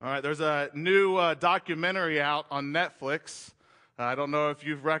All right, there's a new documentary out on Netflix. I don't know if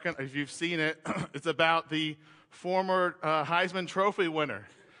you've seen it. It's about the former Heisman Trophy winner,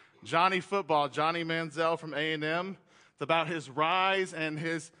 Johnny Manziel from A&M. It's about his rise and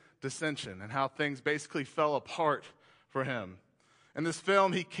his dissension and how things basically fell apart for him. In this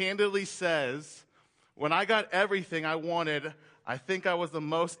film, he candidly says, "When I got everything I wanted, I think I was the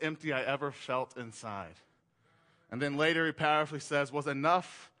most empty I ever felt inside." And then later he powerfully says, "Was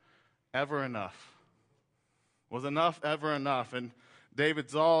enough ever enough? Was enough ever enough?" And David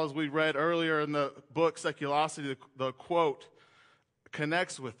Zoll, as we read earlier in the book Seculosity, the quote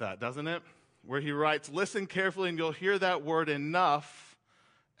connects with that, doesn't it? Where he writes, "Listen carefully and you'll hear that word enough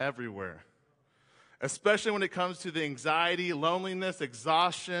everywhere. Especially when it comes to the anxiety, loneliness,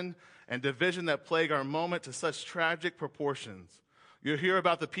 exhaustion, and division that plague our moment to such tragic proportions. You'll hear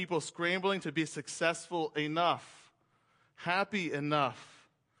about the people scrambling to be successful enough, happy enough,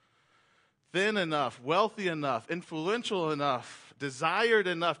 thin enough, wealthy enough, influential enough, desired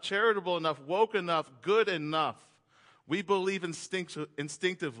enough, charitable enough, woke enough, good enough. We believe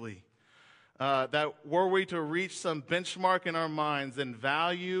instinctively that were we to reach some benchmark in our minds, then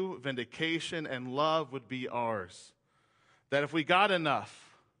value, vindication, and love would be ours. That if we got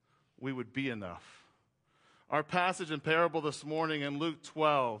enough, we would be enough." Our passage and parable this morning in Luke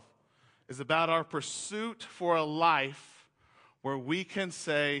 12 is about our pursuit for a life where we can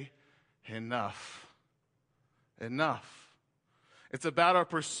say, enough. Enough. It's about our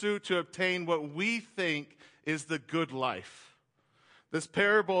pursuit to obtain what we think is the good life. This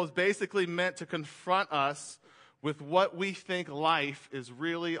parable is basically meant to confront us with what we think life is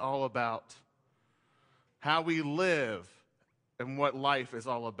really all about, how we live, and what life is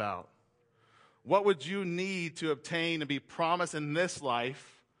all about. What would you need to obtain and be promised in this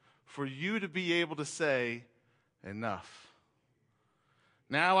life for you to be able to say, enough?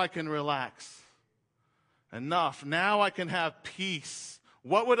 Now I can relax. Enough. Now I can have peace.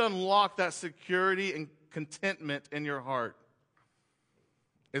 What would unlock that security and contentment in your heart?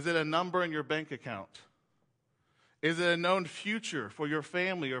 Is it a number in your bank account? Is it a known future for your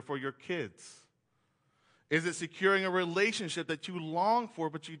family or for your kids? Is it securing a relationship that you long for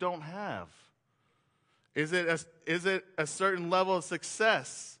but you don't have? Is it a certain level of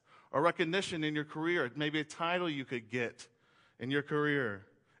success or recognition in your career? Maybe a title you could get in your career?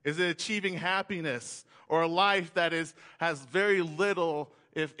 Is it achieving happiness or a life that has very little,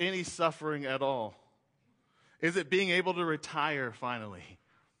 if any, suffering at all? Is it being able to retire finally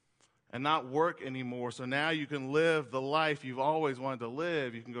and not work anymore so now you can live the life you've always wanted to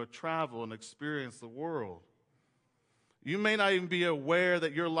live? You can go travel and experience the world. You may not even be aware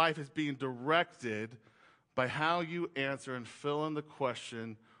that your life is being directed by how you answer and fill in the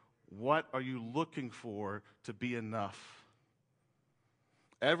question, what are you looking for to be enough?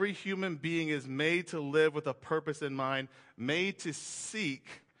 Every human being is made to live with a purpose in mind, made to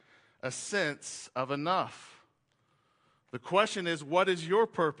seek a sense of enough. The question is, what is your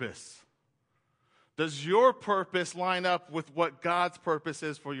purpose? Does your purpose line up with what God's purpose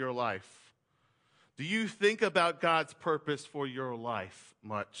is for your life? Do you think about God's purpose for your life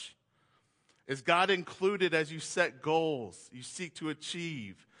much? Is God included as you set goals, you seek to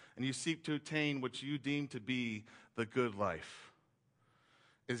achieve, and you seek to attain what you deem to be the good life?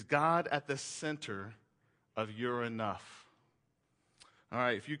 Is God at the center of your enough? All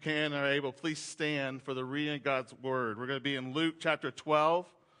right, if you can or are able, please stand for the reading of God's word. We're going to be in Luke chapter 12,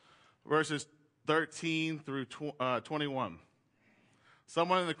 verses 13 through 21.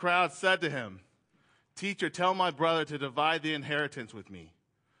 Someone in the crowd said to him, "Teacher, tell my brother to divide the inheritance with me."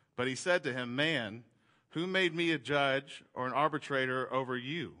 But he said to him, "Man, who made me a judge or an arbitrator over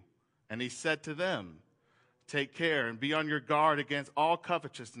you?" And he said to them, "Take care and be on your guard against all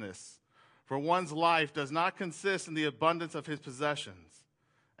covetousness, for one's life does not consist in the abundance of his possessions."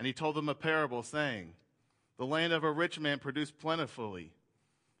 And he told them a parable, saying, "The land of a rich man produced plentifully.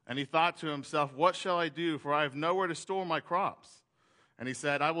 And he thought to himself, 'What shall I do? For I have nowhere to store my crops.' And he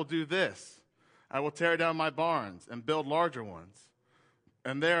said, 'I will do this. I will tear down my barns and build larger ones.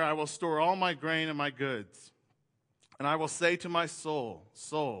 And there I will store all my grain and my goods. And I will say to my soul,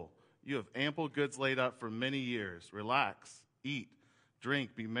 soul, you have ample goods laid up for many years. Relax, eat,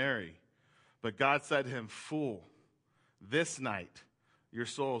 drink, be merry.' But God said to him, 'Fool, this night your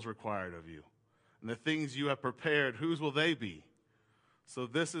soul is required of you. And the things you have prepared, whose will they be? So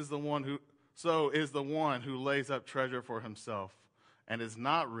is the one who lays up treasure for himself and is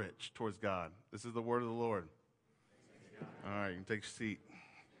not rich towards God.'" This is the word of the Lord. All right, you can take a seat.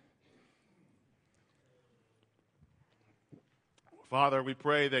 Father, we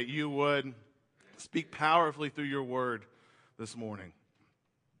pray that you would speak powerfully through your word this morning.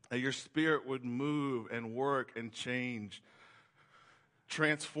 that your Spirit would move and work and change,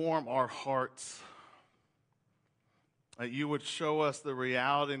 transform our hearts, that you would show us the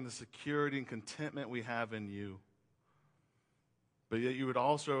reality and the security and contentment we have in you. But yet you would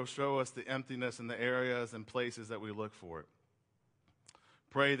also show us the emptiness in the areas and places that we look for it.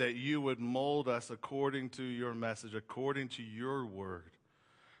 Pray that you would mold us according to your message, according to your word.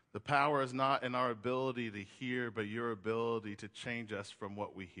 The power is not in our ability to hear, but your ability to change us from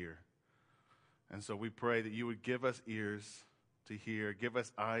what we hear. And so we pray that you would give us ears to hear, give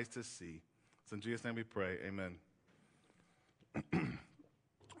us eyes to see. So in Jesus' name we pray, amen.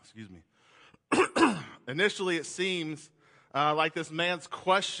 Excuse me. Initially, it seems like this man's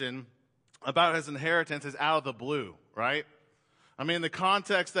question about his inheritance is out of the blue, right? I mean, the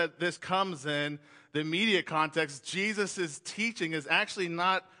context that this comes in, the immediate context, Jesus' teaching is actually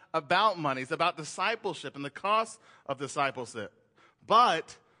not about money. It's about discipleship and the cost of discipleship.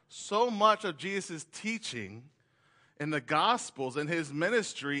 But so much of Jesus' teaching in the Gospels and his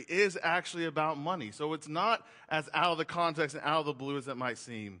ministry is actually about money. So it's not as out of the context and out of the blue as it might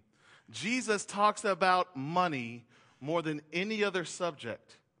seem. Jesus talks about money more than any other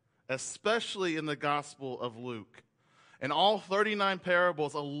subject, especially in the Gospel of Luke. In all 39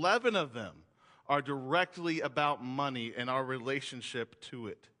 parables, 11 of them are directly about money and our relationship to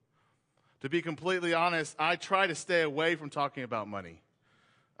it. To be completely honest, I try to stay away from talking about money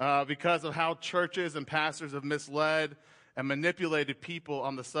because of how churches and pastors have misled and manipulated people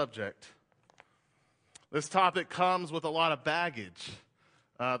on the subject. This topic comes with a lot of baggage,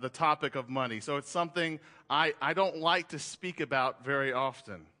 the topic of money. So it's something I don't like to speak about very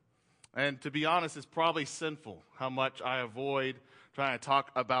often. And to be honest, it's probably sinful how much I avoid trying to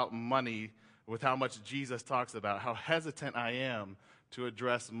talk about money with how much Jesus talks about, how hesitant I am to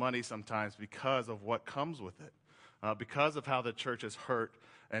address money sometimes because of what comes with it, because of how the church has hurt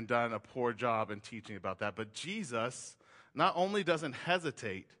and done a poor job in teaching about that. But Jesus not only doesn't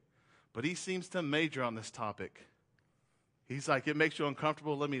hesitate, but he seems to major on this topic. He's like, it makes you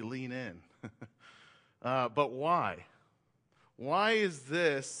uncomfortable, let me lean in. But why? Why is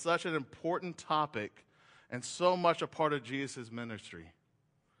this such an important topic and so much a part of Jesus' ministry?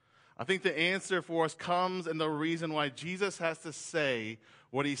 I think the answer for us comes in the reason why Jesus has to say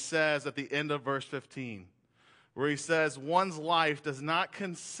what he says at the end of verse 15, where he says, one's life does not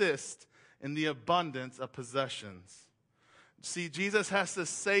consist in the abundance of possessions. See, Jesus has to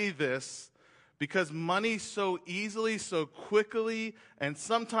say this because money so easily, so quickly, and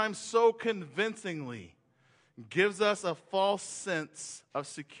sometimes so convincingly gives us a false sense of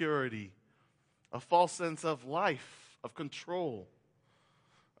security, a false sense of life, of control,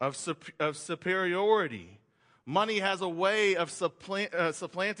 of superiority. Money has a way of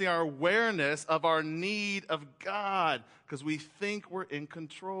supplanting our awareness of our need of God because we think we're in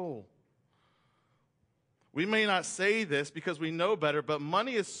control. We may not say this because we know better, but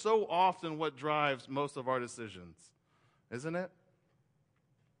money is so often what drives most of our decisions, isn't it?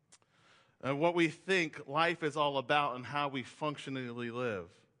 And what we think life is all about and how we functionally live.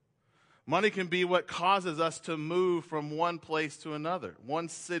 Money can be what causes us to move from one place to another, one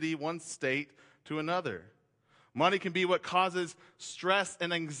city, one state to another. Money can be what causes stress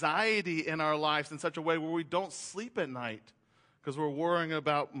and anxiety in our lives in such a way where we don't sleep at night because we're worrying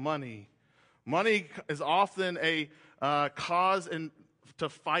about money. Money is often a cause to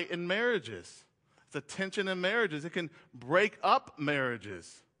fight in marriages. It's a tension in marriages. It can break up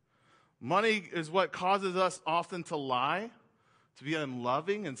marriages. Money is what causes us often to lie, to be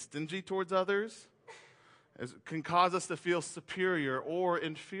unloving and stingy towards others. It can cause us to feel superior or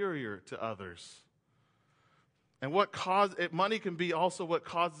inferior to others. And money can be also what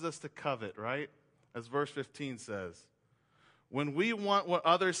causes us to covet, right? As verse 15 says. When we want what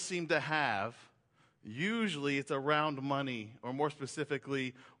others seem to have, usually it's around money, or more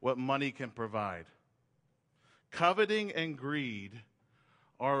specifically, what money can provide. Coveting and greed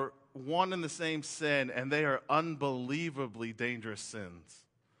are one and the same sin, and they are unbelievably dangerous sins.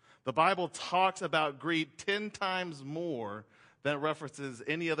 The Bible talks about greed 10 times more than it references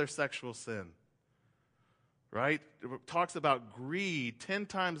any other sexual sin. Right? It talks about greed 10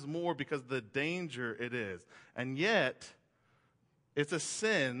 times more because of the danger it is. And yet, it's a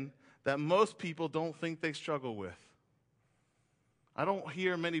sin that most people don't think they struggle with. I don't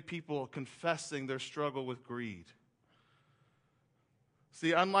hear many people confessing their struggle with greed.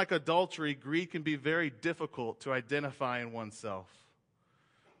 See, unlike adultery, greed can be very difficult to identify in oneself.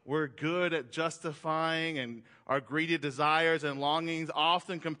 We're good at justifying and our greedy desires and longings,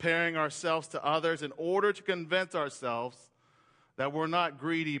 often comparing ourselves to others in order to convince ourselves that we're not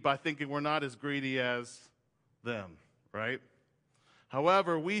greedy by thinking we're not as greedy as them, right?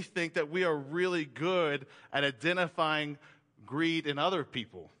 However, we think that we are really good at identifying greed in other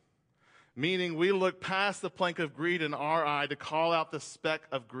people, meaning we look past the plank of greed in our eye to call out the speck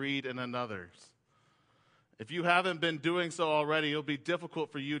of greed in another's. If you haven't been doing so already, it'll be difficult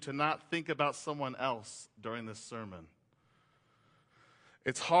for you to not think about someone else during this sermon.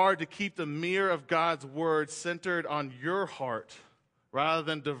 It's hard to keep the mirror of God's word centered on your heart rather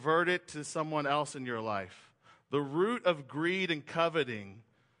than divert it to someone else in your life. The root of greed and coveting,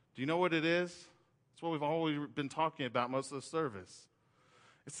 do you know what it is? It's what we've always been talking about most of the service.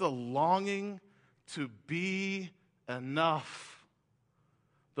 It's the longing to be enough.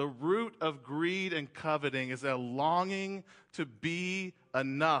 The root of greed and coveting is a longing to be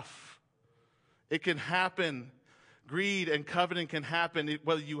enough. It can happen. Greed and coveting can happen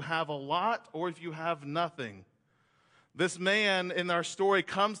whether you have a lot or if you have nothing. This man in our story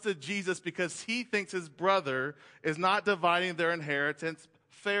comes to Jesus because he thinks his brother is not dividing their inheritance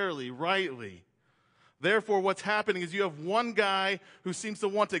fairly, rightly. Therefore, what's happening is you have one guy who seems to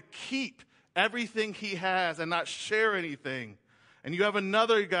want to keep everything he has and not share anything. And you have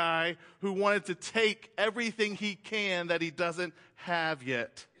another guy who wanted to take everything he can that he doesn't have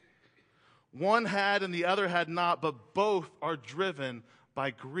yet. One had and the other had not, but both are driven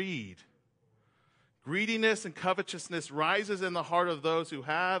by greed. Greediness and covetousness rises in the heart of those who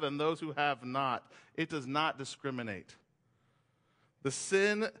have and those who have not. It does not discriminate. This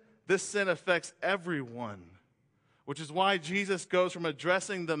sin affects everyone, which is why Jesus goes from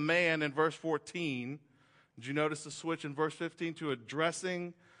addressing the man in verse 14. Did you notice the switch in verse 15 to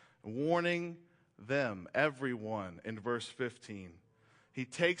addressing, warning them, everyone, in verse 15? He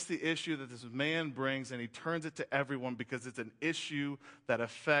takes the issue that this man brings and he turns it to everyone because it's an issue that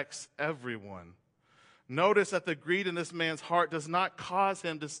affects everyone. Notice that the greed in this man's heart does not cause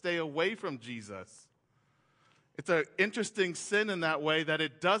him to stay away from Jesus. It's an interesting sin in that way that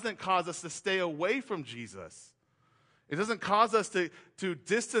it doesn't cause us to stay away from Jesus. It doesn't cause us to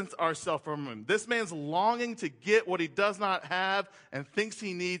distance ourselves from him. This man's longing to get what he does not have and thinks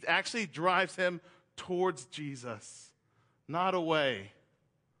he needs actually drives him towards Jesus, not away,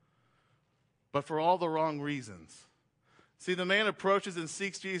 but for all the wrong reasons. See, the man approaches and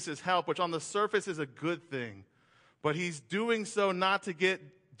seeks Jesus' help, which on the surface is a good thing, but he's doing so not to get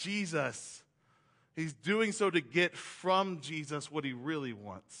Jesus. He's doing so to get from Jesus what he really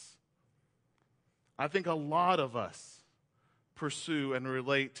wants. I think a lot of us pursue and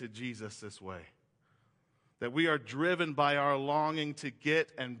relate to Jesus this way. That we are driven by our longing to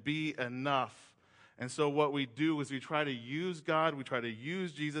get and be enough. And so what we do is we try to use God, we try to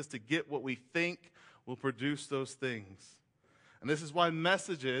use Jesus to get what we think will produce those things. And this is why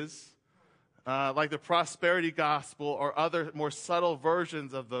messages like the prosperity gospel or other more subtle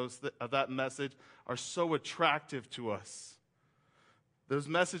versions of that message are so attractive to us. Those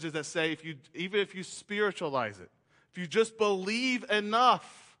messages that say, even if you spiritualize it, if you just believe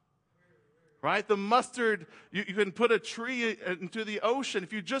enough, right? The mustard, you can put a tree into the ocean.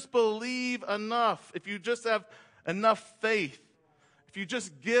 If you just believe enough, if you just have enough faith, if you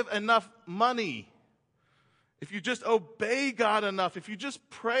just give enough money, if you just obey God enough, if you just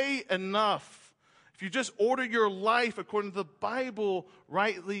pray enough, if you just order your life according to the Bible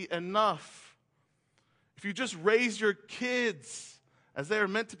rightly enough, if you just raise your kids as they are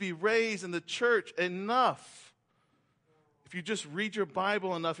meant to be raised in the church enough, if you just read your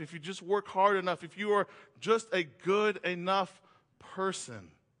Bible enough, if you just work hard enough, if you are just a good enough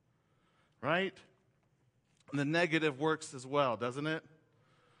person, right? And the negative works as well, doesn't it?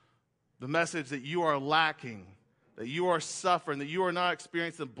 The message that you are lacking, that you are suffering, that you are not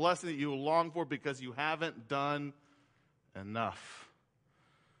experiencing the blessing that you long for because you haven't done enough.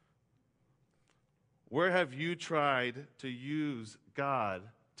 Where have you tried to use God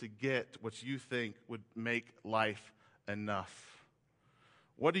to get what you think would make life enough?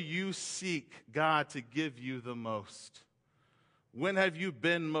 What do you seek God to give you the most? When have you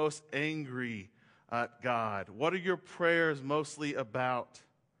been most angry at God? What are your prayers mostly about?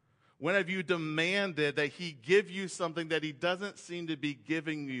 When have you demanded that he give you something that he doesn't seem to be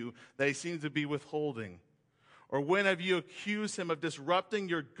giving you, that he seems to be withholding? Or when have you accused him of disrupting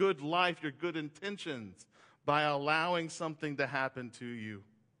your good life, your good intentions, by allowing something to happen to you?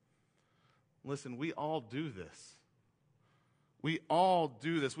 Listen, we all do this. We all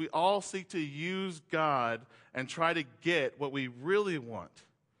do this. We all seek to use God and try to get what we really want.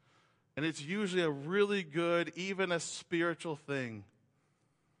 And it's usually a really good, even a spiritual thing.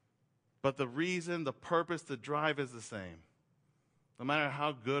 But the reason, the purpose, the drive is the same. No matter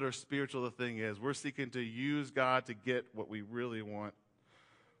how good or spiritual the thing is, we're seeking to use God to get what we really want.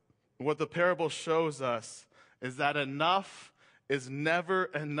 What the parable shows us is that enough is never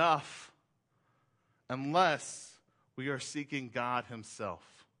enough unless we are seeking God himself.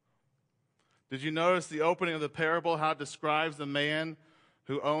 Did you notice the opening of the parable, how it describes the man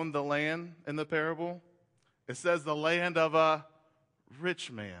who owned the land in the parable? It says the land of a rich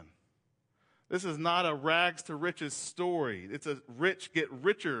man. This is not a rags to riches story. It's a rich get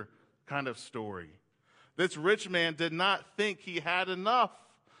richer kind of story. This rich man did not think he had enough,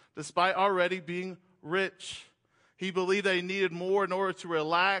 despite already being rich. He believed that he needed more in order to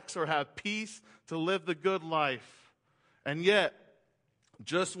relax or have peace to live the good life. And yet,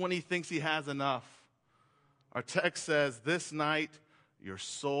 just when he thinks he has enough, our text says, this night your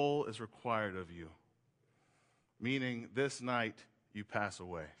soul is required of you. Meaning, this night you pass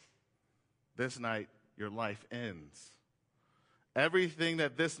away. This night your life ends. Everything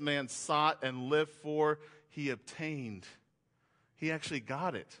that this man sought and lived for, he obtained. He actually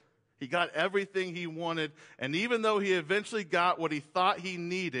got it. He got everything he wanted, and even though he eventually got what he thought he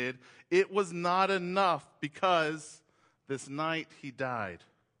needed, it was not enough because this night he died.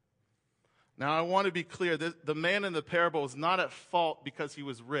 Now, I want to be clear. The man in the parable was not at fault because he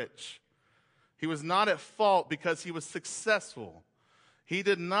was rich. He was not at fault because he was successful. He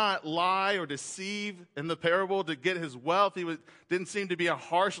did not lie or deceive in the parable to get his wealth. He didn't seem to be a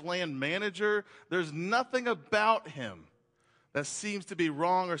harsh land manager. There's nothing about him that seems to be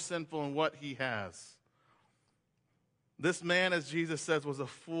wrong or sinful in what he has. This man, as Jesus says, was a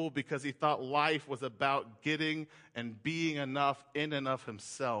fool because he thought life was about getting and being enough in and of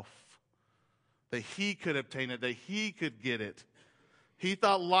himself, that he could obtain it, that he could get it. He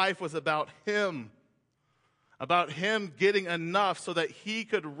thought life was about him getting enough so that he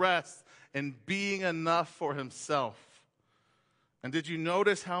could rest in being enough for himself. And did you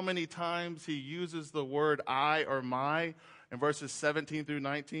notice how many times he uses the word I or my in verses 17 through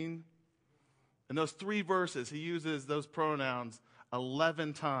 19? In those 3 verses, he uses those pronouns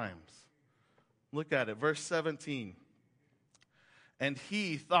 11 times. Look at it, verse 17. And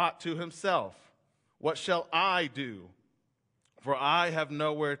he thought to himself, what shall I do? For I have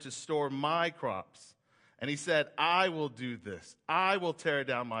nowhere to store my crops. And he said, I will do this. I will tear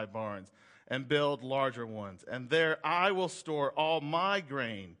down my barns and build larger ones. And there I will store all my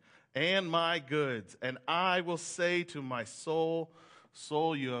grain and my goods. And I will say to my soul,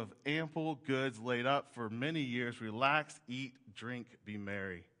 soul, you have ample goods laid up for many years. Relax, eat, drink, be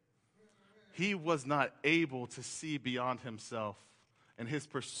merry. He was not able to see beyond himself in his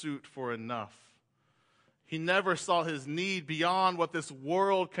pursuit for enough. He never saw his need beyond what this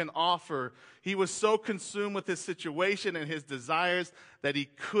world can offer. He was so consumed with his situation and his desires that he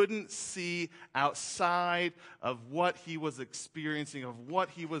couldn't see outside of what he was experiencing, of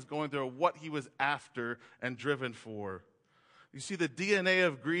what he was going through, of what he was after and driven for. You see, the DNA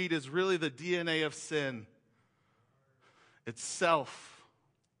of greed is really the DNA of sin. It's self.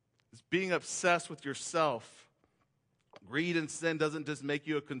 It's being obsessed with yourself. Greed and sin doesn't just make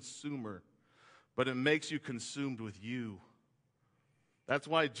you a consumer, but it makes you consumed with you. That's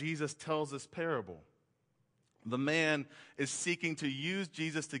why Jesus tells this parable. The man is seeking to use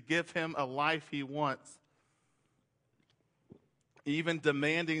Jesus to give him a life he wants, even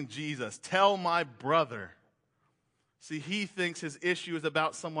demanding Jesus, tell my brother. See, he thinks his issue is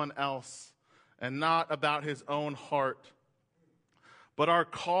about someone else and not about his own heart. But our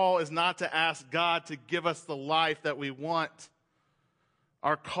call is not to ask God to give us the life that we want.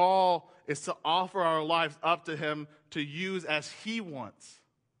 Our call is to offer our lives up to him to use as he wants.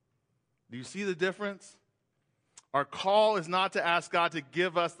 Do you see the difference? Our call is not to ask God to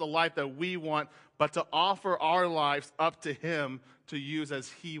give us the life that we want, but to offer our lives up to him to use as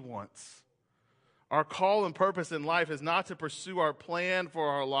he wants. Our call and purpose in life is not to pursue our plan for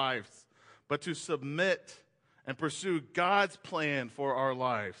our lives, but to submit and pursue God's plan for our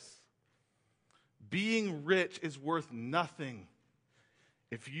lives. Being rich is worth nothing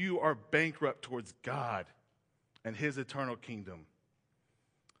if you are bankrupt towards God and his eternal kingdom.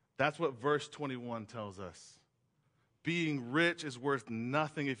 That's what verse 21 tells us. Being rich is worth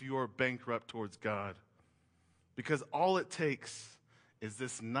nothing if you are bankrupt towards God. Because all it takes is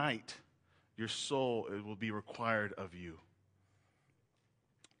this night, your soul, it will be required of you.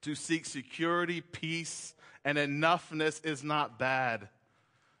 To seek security, peace, and enoughness is not bad.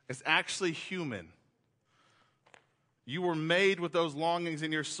 It's actually human. You were made with those longings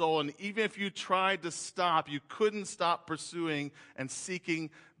in your soul, and even if you tried to stop, you couldn't stop pursuing and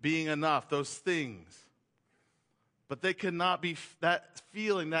seeking being enough, those things. But they cannot be, that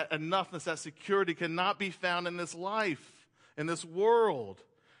feeling, that enoughness, that security cannot be found in this life, in this world,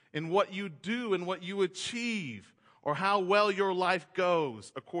 in what you do and what you achieve, or how well your life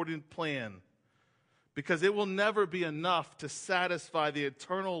goes according to plan. because it will never be enough to satisfy the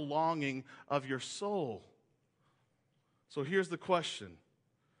eternal longing of your soul. So here's the question.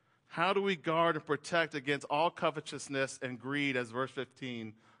 How do we guard and protect against all covetousness and greed, as verse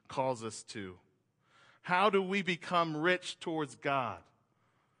 15 calls us to? How do we become rich towards God?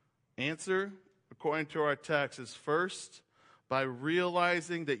 Answer, according to our text, is first, by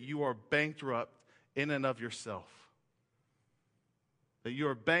realizing that you are bankrupt in and of yourself. That you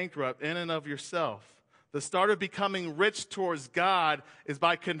are bankrupt in and of yourself. The start of becoming rich towards God is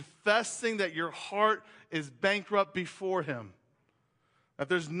by confessing that your heart is bankrupt before Him. That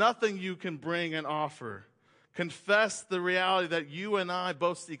there's nothing you can bring and offer. Confess the reality that you and I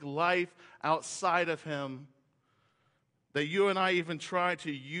both seek life outside of Him. That you and I even try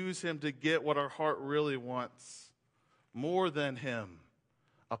to use Him to get what our heart really wants. More than Him.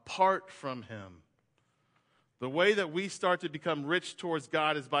 Apart from Him. The way that we start to become rich towards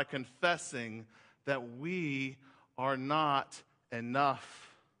God is by confessing that we are not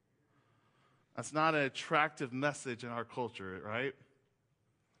enough. That's not an attractive message in our culture, right?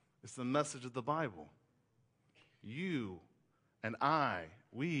 It's the message of the Bible. You and I,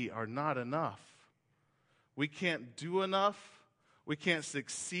 we are not enough. We can't do enough. We can't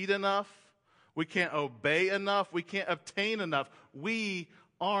succeed enough. We can't obey enough. We can't obtain enough. We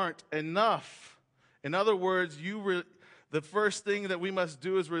aren't enough. In other words, the first thing that we must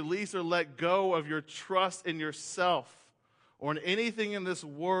do is release or let go of your trust in yourself or in anything in this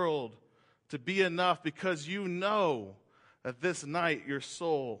world to be enough, because you know that this night your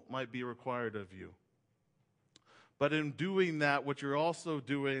soul might be required of you. But in doing that, what you're also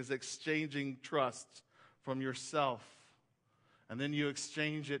doing is exchanging trust from yourself. And then you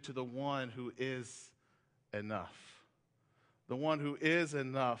exchange it to the one who is enough. The one who is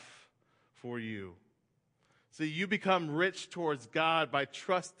enough for you. See, you become rich towards God by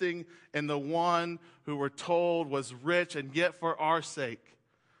trusting in the one who we're told was rich, and yet for our sake,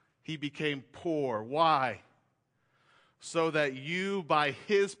 He became poor. Why? So that you, by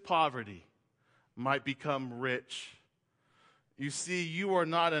His poverty, might become rich. You see, you are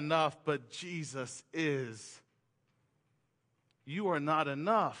not enough, but Jesus is. You are not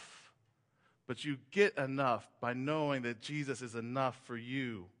enough, but you get enough by knowing that Jesus is enough for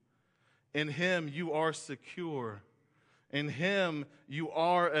you. In Him, you are secure. In Him, you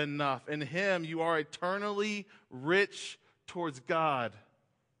are enough. In Him, you are eternally rich towards God.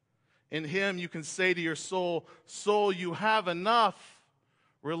 In Him, you can say to your soul, soul, you have enough.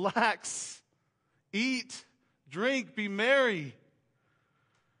 Relax. Eat, drink, be merry.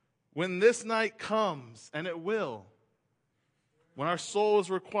 When this night comes, and it will, when our soul is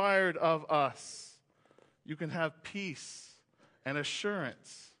required of us, you can have peace and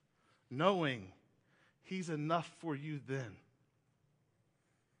assurance, knowing He's enough for you then.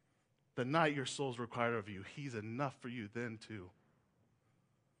 The night your soul is required of you, He's enough for you then too.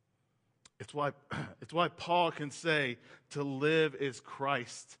 It's why Paul can say, to live is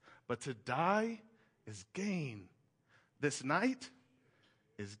Christ, but to die is gain. This night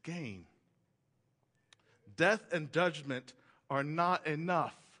is gain. Death and judgment are not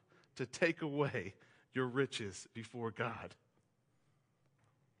enough to take away your riches before God.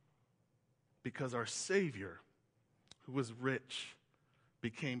 Because our Savior, who was rich,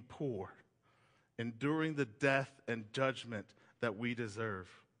 became poor, enduring the death and judgment that we deserve.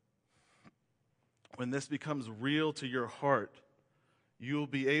 When this becomes real to your heart, you'll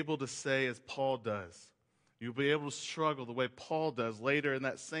be able to say as Paul does. You'll be able to struggle the way Paul does later in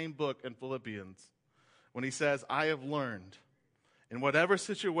that same book in Philippians, when he says, I have learned, in whatever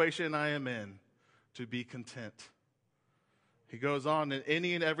situation I am in, to be content. He goes on, in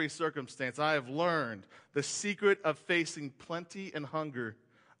any and every circumstance, I have learned the secret of facing plenty and hunger,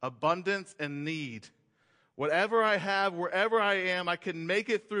 abundance and need. Whatever I have, wherever I am, I can make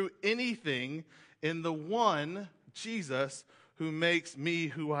it through anything in the one, Jesus, who makes me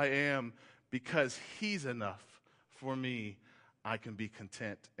who I am. Because He's enough for me, I can be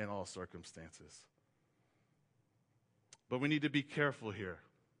content in all circumstances. But we need to be careful here.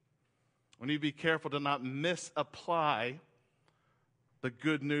 We need to be careful to not misapply the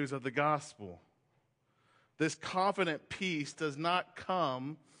good news of the gospel. This confident peace does not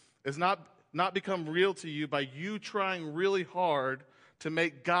become real to you by you trying really hard to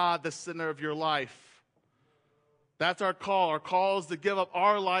make God the center of your life. That's our call. Our call is to give up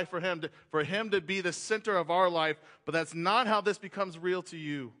our life for Him to be the center of our life. But that's not how this becomes real to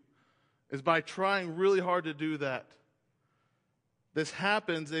you, is by trying really hard to do that. This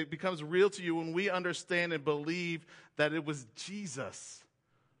happens, it becomes real to you when we understand and believe that it was Jesus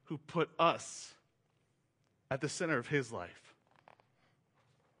who put us at the center of His life.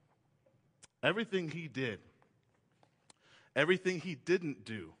 Everything he did, everything he didn't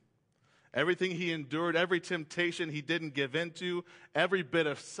do, everything he endured, every temptation he didn't give into, every bit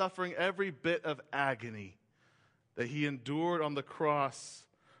of suffering, every bit of agony that he endured on the cross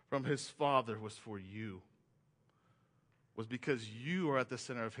from his Father was for you, was because you are at the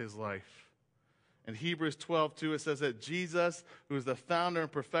center of his life. In Hebrews 12:2, it says that Jesus, who is the founder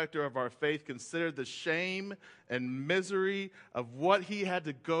and perfecter of our faith, considered the shame and misery of what he had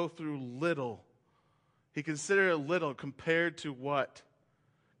to go through little. He considered it little compared to what?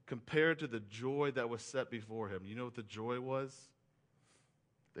 Compared to the joy that was set before him. You know what the joy was?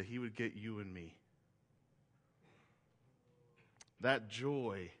 That he would get you and me. That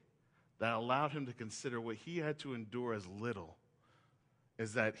joy that allowed him to consider what he had to endure as little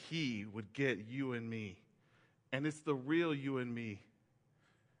is that he would get you and me. And it's the real you and me.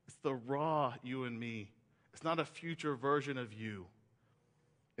 It's the raw you and me. It's not a future version of you.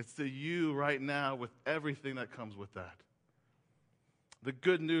 It's the you right now with everything that comes with that. The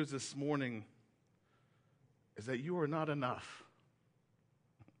good news this morning is that you are not enough,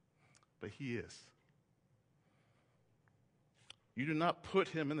 but he is. You do not put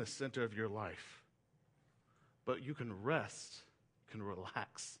him in the center of your life, but you can rest, you can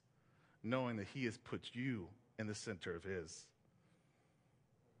relax, knowing that he has put you in the center of his.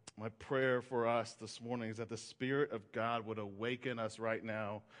 My prayer for us this morning is that the Spirit of God would awaken us right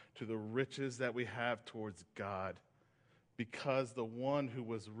now to the riches that we have towards God, because the one who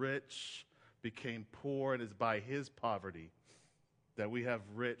was rich became poor, and it's by his poverty that we have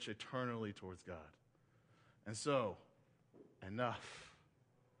rich eternally towards God. And so, enough.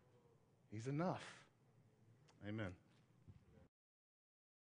 He's enough. Amen.